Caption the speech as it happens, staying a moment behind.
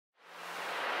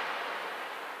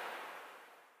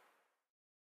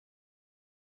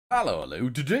Hello,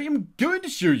 today I'm going to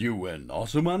show you an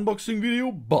awesome unboxing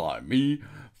video by me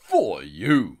for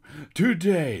you.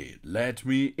 Today, let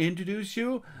me introduce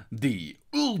you the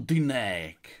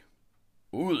Ultenic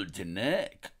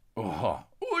U10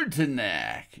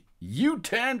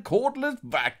 Cordless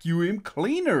Vacuum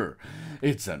Cleaner.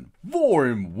 It's an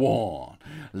 4-in-1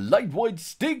 lightweight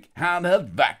stick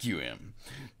handheld vacuum,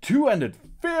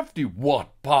 250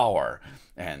 watt power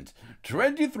and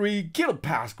 23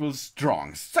 kilopascal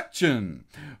strong suction.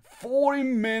 40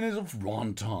 minutes of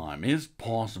runtime is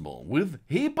possible with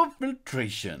HEPA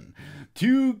filtration.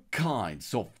 2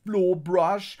 kinds of floor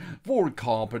brush for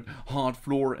carpet, hard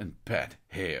floor and pet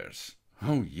hairs.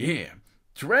 Oh yeah,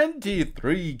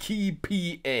 23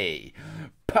 kPa.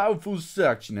 Powerful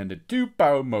suction and a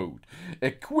 2-power mode,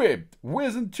 equipped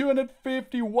with a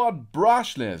 250 watt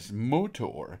brushless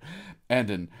motor and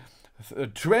an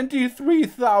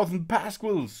 23,000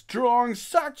 Pascal strong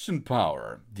suction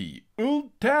power. The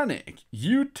Ultenic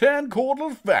U10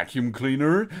 Cordless vacuum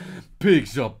cleaner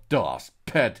picks up dust,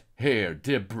 pet hair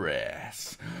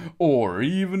debris, or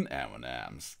even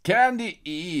M&M'S candy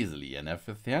easily and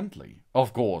efficiently.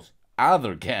 Of course,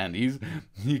 other candies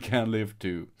you can live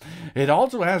too. It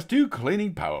also has 2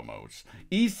 cleaning power modes,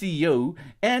 ECO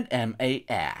and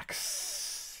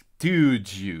MAX, to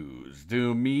choose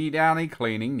to meet any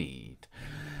cleaning need.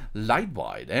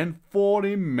 Lightweight and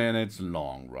 40 minutes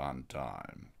long run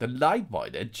time. The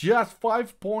lightweight at just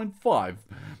 5.5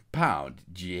 pound,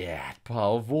 yet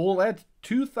powerful at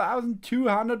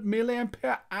 2,200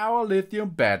 mAh lithium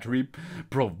battery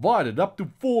provided up to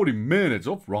 40 minutes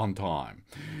of runtime.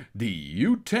 The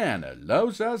U10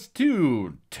 allows us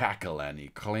to tackle any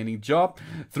cleaning job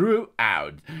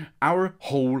throughout our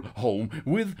whole home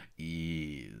with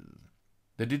ease.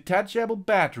 The detachable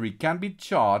battery can be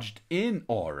charged in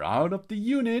or out of the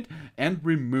unit and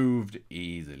removed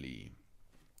easily.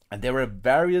 And there are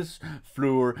various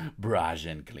floor brush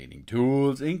and cleaning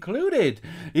tools included.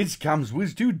 It comes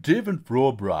with 2 different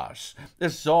floor brushes, a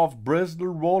soft bristle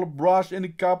roller brush and a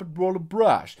carpet roller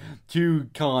brush, 2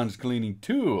 kinds cleaning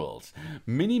tools,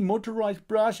 mini motorized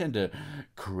brush and a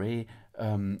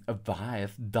wire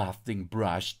dusting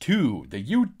brush too. The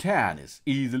U10 is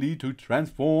easily to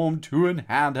transform to an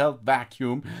handheld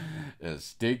vacuum, a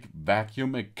stick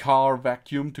vacuum, a car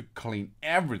vacuum to clean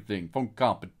everything from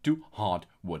carpet to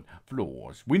hardwood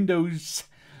floors, windows,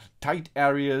 tight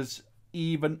areas,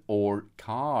 even or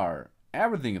car.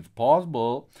 Everything is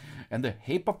possible, and the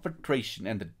HEPA filtration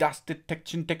and the dust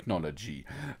detection technology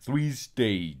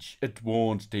 3-stage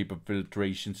advanced HEPA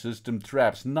filtration system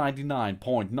traps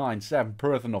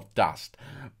 99.97% of dust,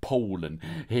 pollen,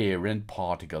 hair and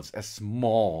particles as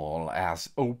small as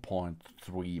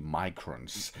 0.3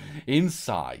 microns in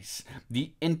size.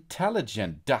 The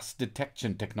intelligent dust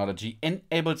detection technology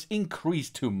enables increase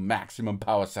to maximum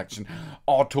power suction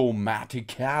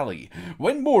automatically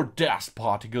when more dust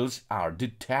particles are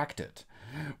detected.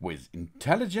 With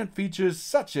intelligent features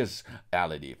such as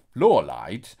LED floor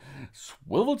light,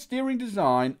 swivel steering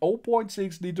design,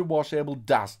 0.6 liter washable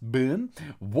dust bin,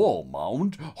 wall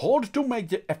mount, hold to make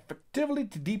the effectively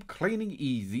deep cleaning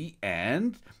easy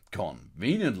and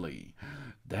conveniently.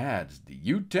 That's the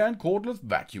U10 Cordless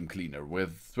vacuum cleaner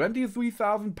with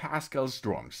 23,000 Pascal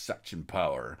strong suction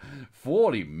power,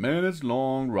 40 minutes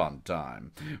long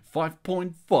runtime,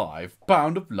 5.5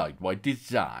 pound of lightweight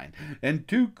design, and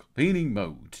 2 cleaning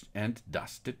modes and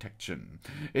dust detection.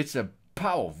 It's a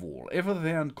powerful,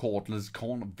 efficient cordless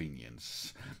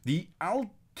convenience. The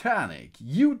Ultenic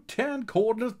U10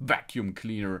 Cordless vacuum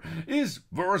cleaner is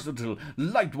versatile,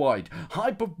 lightweight,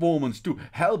 high performance to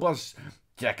help us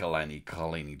tackle any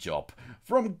cleaning job,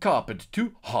 from carpet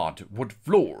to hardwood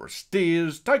floors,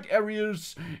 stairs, tight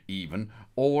areas, even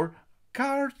or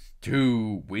cars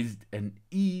too, with an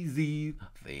easy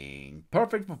thing.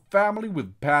 Perfect for family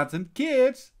with pets and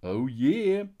kids. Oh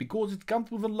yeah, because it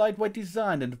comes with a lightweight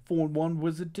design and 4-in-1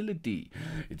 versatility.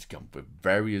 It comes with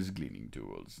various cleaning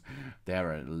tools.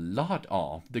 There are a lot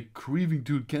of. The cleaning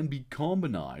tool can be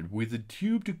combined with a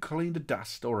tube to clean the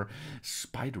dust or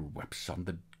spider webs on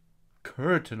the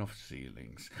curtain of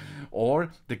ceilings,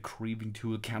 or the cleaning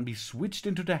tool can be switched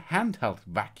into the handheld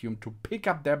vacuum to pick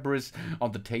up debris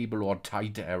on the table or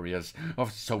tight areas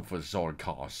of sofas or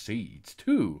car seats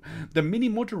too. The mini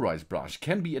motorized brush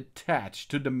can be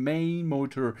attached to the main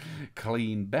motor,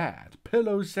 clean bed,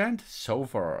 pillows and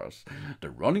sofas. The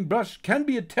running brush can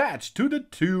be attached to the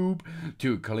tube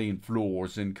to clean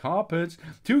floors and carpets.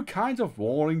 2 kinds of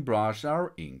rolling brush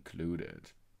are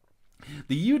included.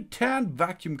 The U10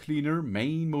 vacuum cleaner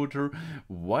main motor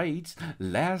weighs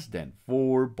less than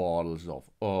 4 bottles of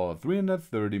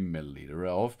 330 milliliter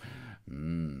of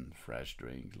Fresh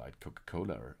drink like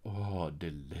Coca-Cola. Oh,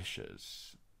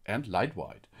 delicious. And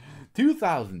lightweight.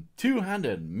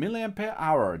 2200 milliampere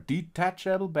hour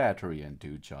detachable battery and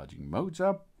 2 charging modes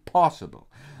are possible.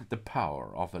 The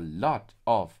power of a lot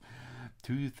of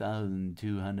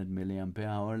 2200 milliampere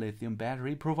hour lithium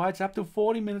battery provides up to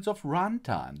 40 minutes of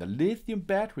runtime. The lithium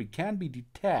battery can be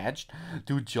detached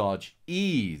to charge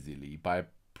easily by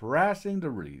pressing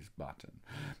the release button.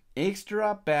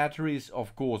 Extra batteries,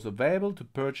 of course, available to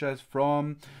purchase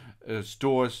from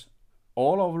stores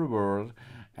all over the world,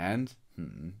 and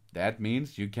that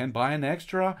means you can buy an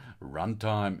extra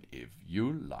runtime if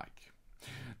you like.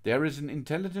 There is an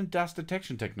intelligent dust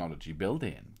detection technology built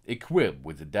in. Equipped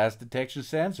with a dust detection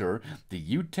sensor, the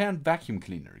U10 vacuum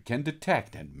cleaner can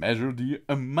detect and measure the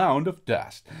amount of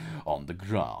dust on the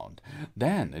ground,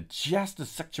 then adjust the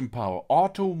suction power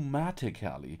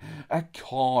automatically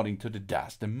according to the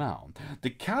dust amount.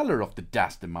 The color of the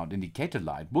dust amount indicator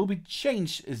light will be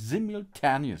changed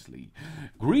simultaneously.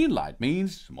 Green light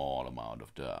means small amount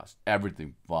of dust,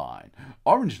 everything fine.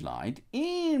 Orange light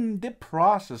in the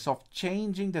process of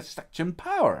changing the suction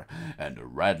power, and the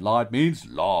red light means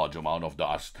large amount of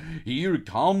dust. Here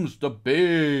comes the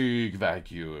big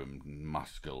vacuum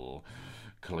muscle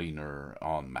cleaner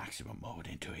on maximum mode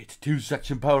into it. 2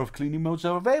 suction power of cleaning modes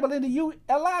are available in the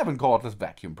U11 cordless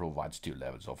vacuum. Provides 2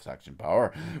 levels of suction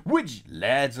power, which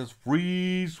lets us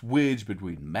free switch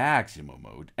between maximum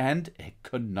mode and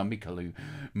economical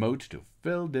mode to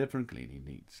fill different cleaning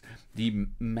needs. The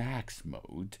max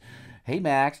mode,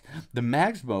 the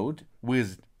max mode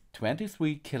with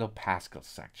 23 kilopascal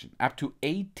suction, up to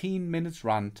 18 minutes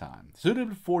runtime,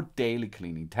 suitable for daily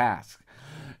cleaning tasks.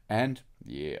 And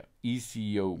yeah,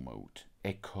 ECO mode,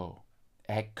 Echo,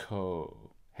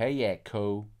 hey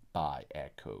Echo, by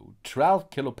Echo, 12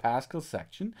 kilopascal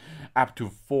suction, up to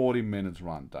 40 minutes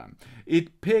runtime.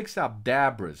 It picks up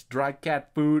debris, dry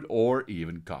cat food, or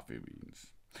even coffee beans.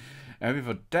 And with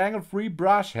a tangle-free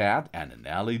brush head and an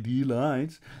LED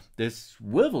lights, the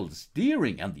swivel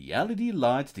steering and the LED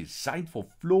lights designed for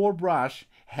floor brush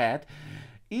head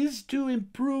is to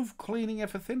improve cleaning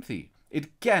efficiency.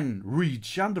 It can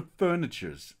reach under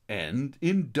furnitures and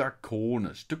in dark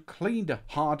corners to clean the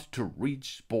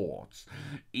hard-to-reach spots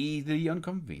easily and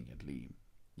conveniently.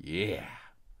 Yeah.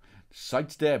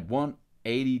 Sidestep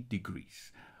 180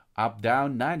 degrees.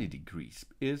 Up-down 90 degrees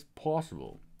is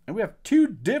possible. And we have 2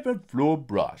 different floor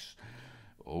brushes.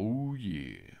 Oh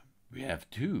yeah, we have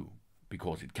 2.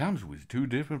 Because it comes with 2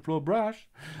 different floor brushes.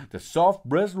 The soft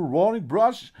bristle rolling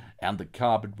brush and the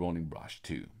carpet rolling brush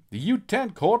too. The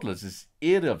U10 Cordless is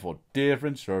ideal for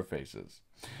different surfaces.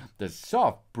 The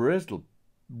soft bristle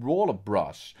roller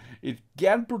brush, it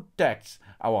again protects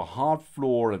our hard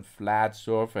floor and flat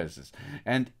surfaces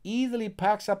and easily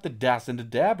packs up the dust and the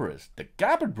debris. The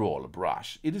carpet roller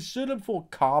brush, it is suitable for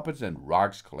carpets and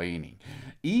rugs cleaning.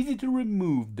 Easy to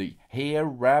remove the hair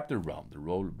wrapped around the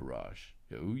roller brush.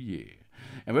 Oh yeah.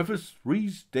 And with a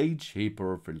 3-stage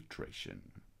HEPA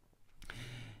filtration.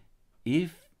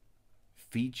 If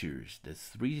features the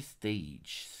 3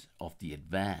 stages of the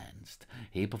advanced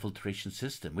HEPA filtration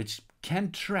system, which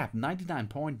can trap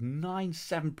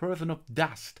 99.97% of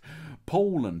dust,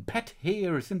 pollen, pet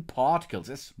hairs, and particles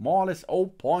as small as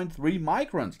 0.3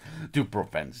 microns to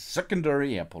prevent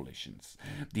secondary air pollutions.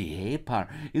 The HEPA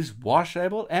is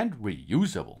washable and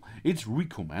reusable. It's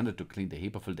recommended to clean the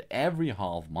HEPA filter every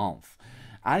half month.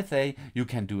 I say you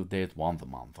can do this once a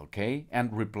month, okay?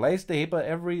 And replace the HEPA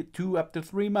every 2 up to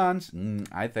 3 months.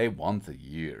 I say once a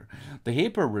year. The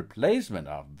HEPA replacement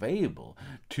are available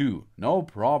too. No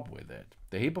problem with it.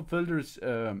 The HEPA filter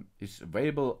is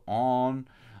available on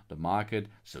the market,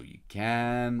 so you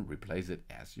can replace it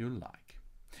as you like.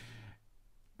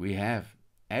 We have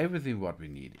everything what we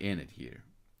need in it here.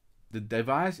 The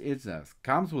device itself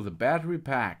comes with a battery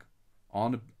pack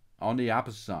on the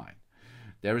upper side.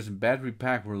 There is a battery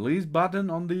pack release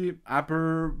button on the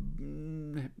upper,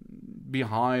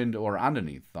 behind or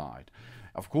underneath side.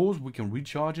 Of course, we can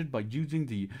recharge it by using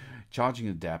the charging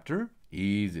adapter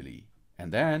easily.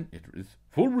 And then it is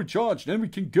full recharge. Then we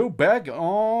can go back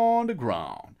on the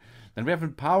ground. Then we have a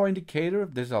power indicator.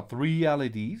 These are 3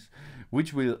 LEDs,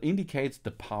 which will indicate the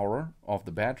power of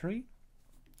the battery.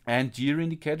 And gear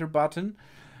indicator button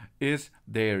is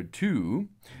there too.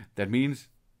 That means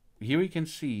here we can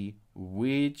see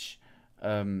which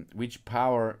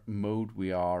power mode we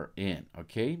are in.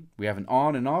 Okay, we have an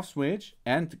on and off switch,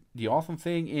 and the awesome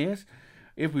thing is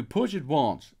if we push it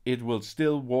once, it will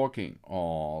still working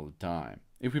all the time.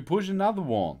 If we push another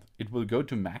one, it will go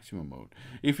to maximum mode.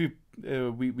 If we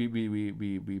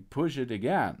push it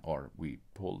again, or we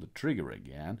pull the trigger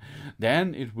again,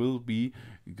 then it will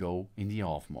go in the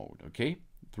off mode. Okay,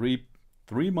 three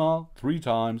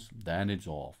times, then it's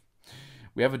off.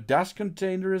 We have a dust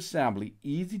container assembly,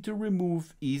 easy to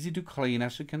remove, easy to clean,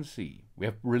 as you can see. We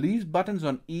have release buttons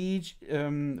on each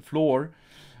floor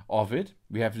of it.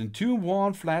 We have an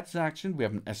 2-in-1 flat section. We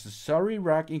have an accessory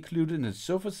rack included in the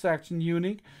sofa section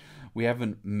unit. We have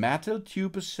a metal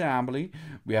tube assembly.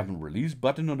 We have a release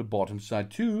button on the bottom side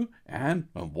too, and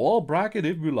a wall bracket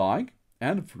if we like,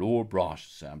 and a floor brush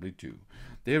assembly too.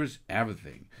 There is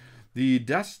everything. The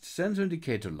dust sensor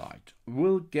indicator light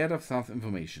will get us some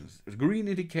information. Green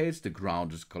indicates the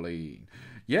ground is clean.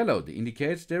 Yellow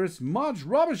indicates there is much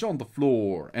rubbish on the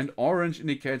floor. And orange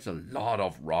indicates a lot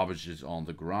of rubbish is on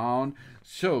the ground.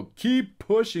 So keep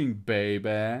pushing,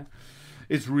 baby.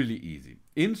 It's really easy.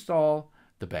 Install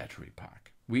the battery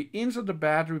pack. We insert the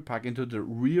battery pack into the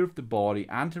rear of the body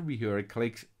until we hear a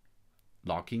click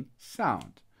locking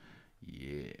sound.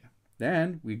 Yeah.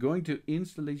 Then we're going to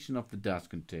installation of the dust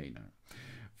container.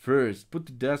 First, put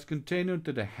the dust container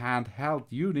into the handheld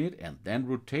unit and then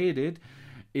rotate it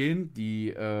in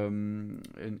the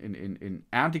in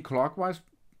anti-clockwise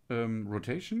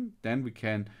rotation. Then we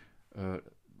can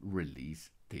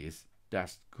release this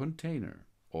dust container.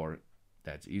 Or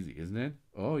that's easy, isn't it?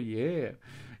 Oh yeah.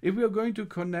 If we are going to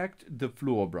connect the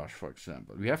floor brush, for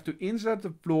example, we have to insert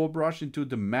the floor brush into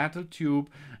the metal tube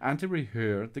until we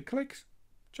hear the clicks.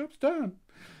 Job's done.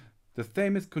 The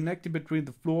same is connecting between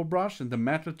the floor brush and the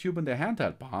metal tube, and the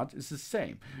handheld part is the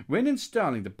same. When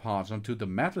installing the parts onto the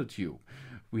metal tube,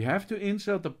 we have to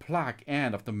insert the plug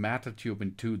end of the metal tube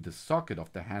into the socket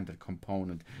of the handheld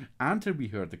component until we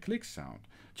hear the click sound.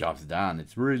 Job's done.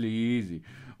 It's really easy.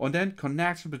 And then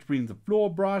connection between the floor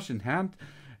brush and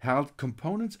handheld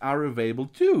components are available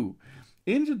too.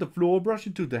 Insert the floor brush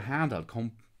into the handheld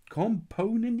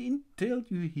component until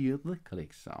you hear the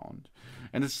click sound.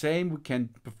 And the same we can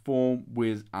perform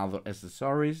with other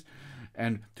accessories,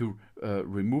 and to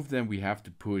remove them we have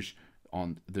to push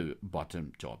on the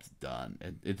bottom. Job's done.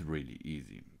 And it's really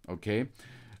easy. Okay,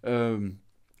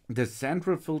 the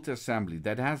central filter assembly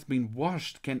that has been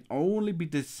washed can only be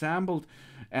disassembled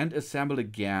and assembled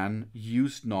again,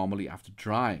 used normally after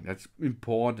drying. That's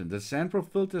important. The central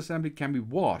filter assembly can be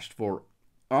washed for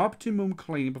optimum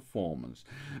cleaning performance,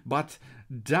 but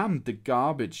dump the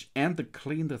garbage and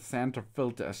clean the center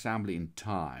filter assembly in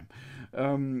time.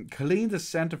 Clean the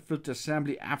center filter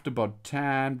assembly after about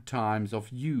 10 times of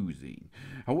using.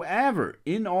 However,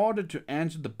 in order to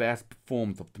ensure the best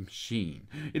performance of the machine,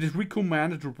 it is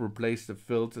recommended to replace the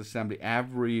filter assembly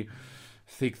every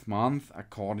 6 months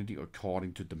according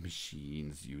to the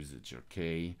machine's usage.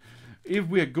 Okay, if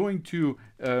we are going to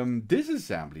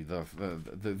disassembly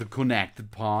the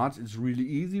connected parts, it's really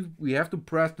easy. We have to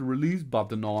press the release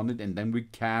button on it, and then we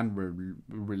can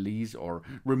release or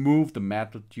remove the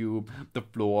metal tube, the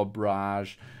floor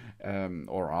brush,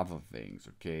 or other things.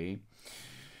 Okay,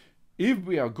 if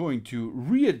we are going to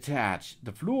reattach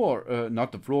the floor,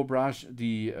 not the floor brush,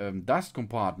 the dust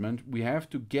compartment, we have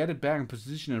to get it back in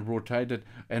position and rotate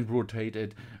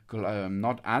it,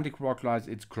 not anti-clockwise,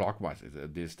 it's clockwise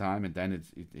this time, and then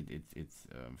it's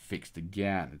fixed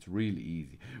again. It's really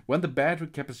easy. When the battery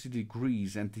capacity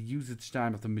decreases and the usage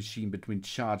time of the machine between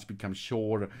charge becomes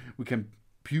shorter, we can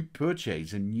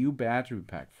purchase a new battery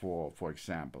pack, for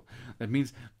example. That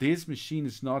means this machine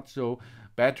is not so,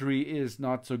 battery is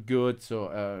not so good,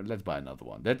 so let's buy another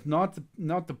one. That's not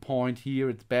the point here.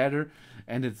 It's better,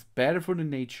 and it's better for the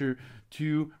nature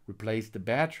to replace the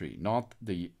battery, not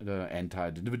the entire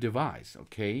device.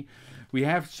 Okay, we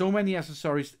have so many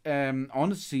accessories on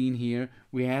the scene here.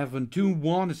 We have a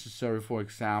 2-in-1 accessory, for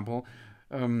example.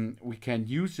 We can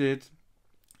use it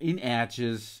in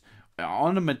edges,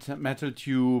 on a metal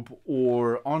tube,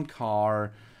 or on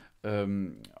car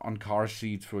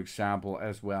seats, for example,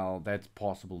 as well. That's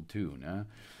possible too. No?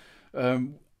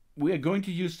 We are going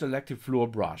to use selective floor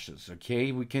brushes.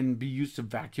 Okay, we can be used to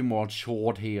vacuum or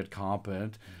short-haired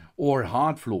carpet or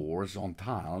hard floors on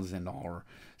tiles and our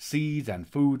seats and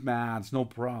food mats. No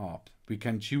problem. We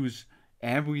can choose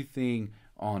everything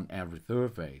on every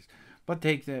surface. But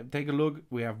take a look.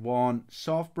 We have one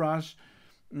soft brush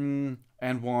and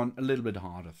one a little bit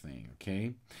harder thing.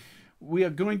 Okay, we are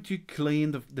going to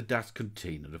clean the dust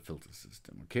container, the filter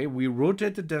system. Okay, we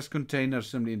rotate the dust container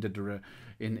assembly in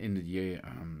the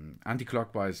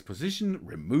anti-clockwise position.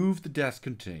 Remove the dust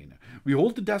container. We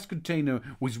hold the dust container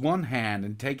with one hand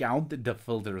and take out the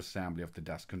filter assembly of the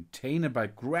dust container by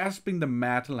grasping the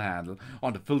metal handle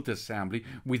on the filter assembly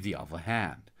with the other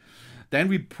hand. Then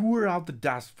we pour out the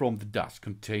dust from the dust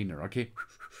container, okay?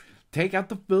 Take out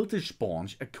the filter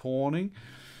sponge according.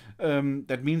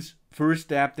 That means first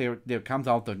step there comes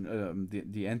out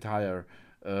the entire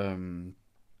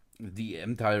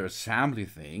assembly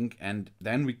thing, and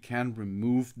then we can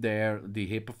remove the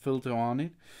HEPA filter on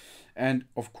it. And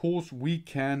of course we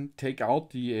can take out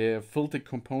the filter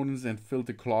components and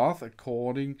filter cloth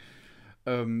according.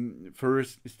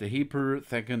 First is the HEPA,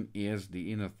 second is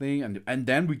the inner thing, and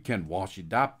then we can wash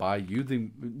it up by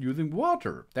using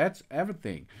water. That's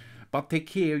everything. But take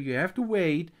care, you have to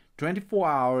wait 24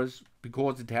 hours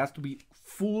because it has to be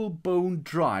full bone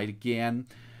dried again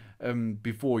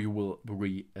before you will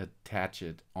reattach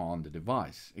it on the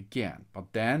device again.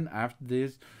 But then after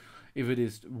this, if it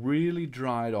is really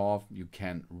dried off, you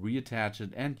can reattach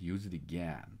it and use it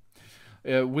again.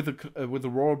 With the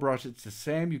roller brush, it's the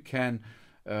same. You can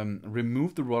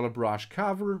remove the roller brush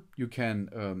cover. You can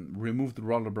remove the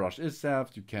roller brush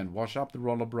itself. You can wash up the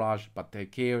roller brush, but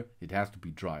take care, it has to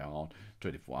be dry out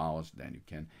 24 hours. Then you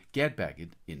can get back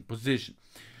it in position.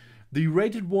 The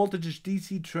rated voltage is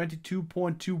DC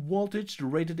 22.2 voltage. The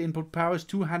rated input power is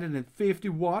 250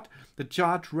 watt. The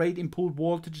charge rate input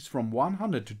voltage is from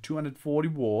 100 to 240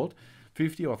 volt,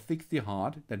 50 or 60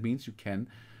 Hz. That means you can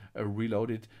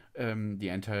reload it the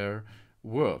entire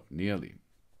world nearly.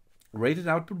 Rated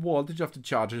output voltage of the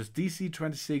charger is DC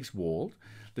 26 volt.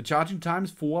 The charging time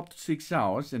is 4 up to 6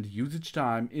 hours, and the usage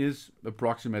time is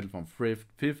approximately from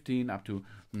 15 up to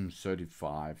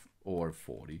 35 or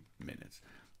 40 minutes.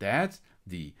 That's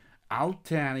the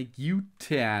Ultenic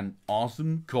U10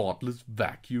 awesome cordless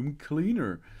vacuum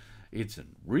cleaner. It's a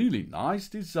really nice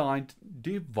designed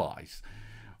device.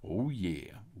 Oh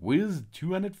yeah, with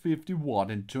 250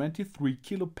 watt and 23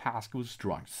 kilopascal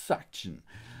strong suction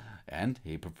and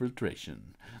HEPA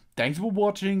filtration. Thanks for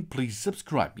watching. Please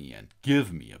subscribe me and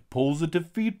give me a positive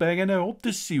feedback, and I hope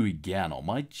to see you again on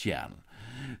my channel.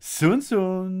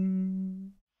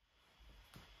 Soon.